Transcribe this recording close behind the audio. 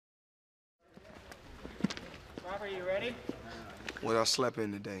Are you ready? Well, I slept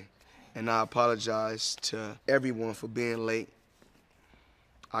in today, and I apologize to everyone for being late.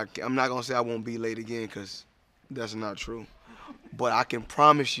 I'm not gonna say I won't be late again, because that's not true. But I can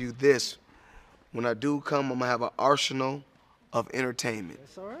promise you this: when I do come, I'm gonna have an arsenal of entertainment.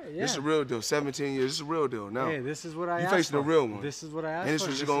 That's all right, yeah. This is a real deal. 17 years, this is a real deal. Now, hey, this is what I asked you facing for. the real one. This is what I asked and this for. is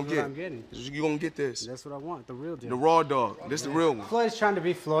what This you're is gonna what get. I'm getting. You're gonna get this. That's what I want, the real deal. The raw dog. This is the real one. Floyd's trying to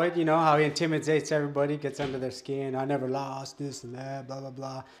be Floyd, you know, how he intimidates everybody, gets under their skin. I never lost, this and that, blah, blah,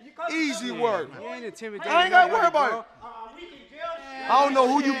 blah. Easy work. You ain't intimidating. I ain't gotta worry about it. bro. I don't know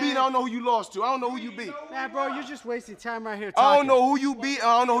who you beat. I don't know who you lost to. I don't know who you beat. Nah, bro, you're just wasting time right here talking. I don't know who you beat.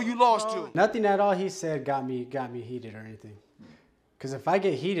 I don't know who you lost to. Nothing at all he said got me heated or anything. Because if I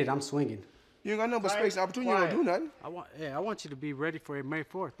get heated, I'm swinging. You ain't got nothing but space and opportunity. You ain't gonna do nothing. I want you to be ready for May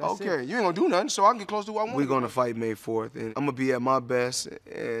 4th. That's Okay, it. you ain't gonna do nothing, so I can get close to what I want. We're gonna fight May 4th, and I'm gonna be at my best,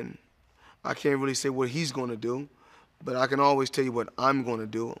 and I can't really say what he's gonna do, but I can always tell you what I'm gonna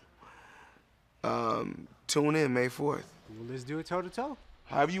do. Tune in May 4th. Well, let's do it toe-to-toe.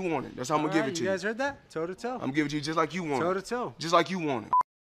 However you want it. That's how I'm gonna give it to you. You guys heard that? Toe-to-toe. I'm giving it to you just like you want it. Toe-to-toe. Just like you want it.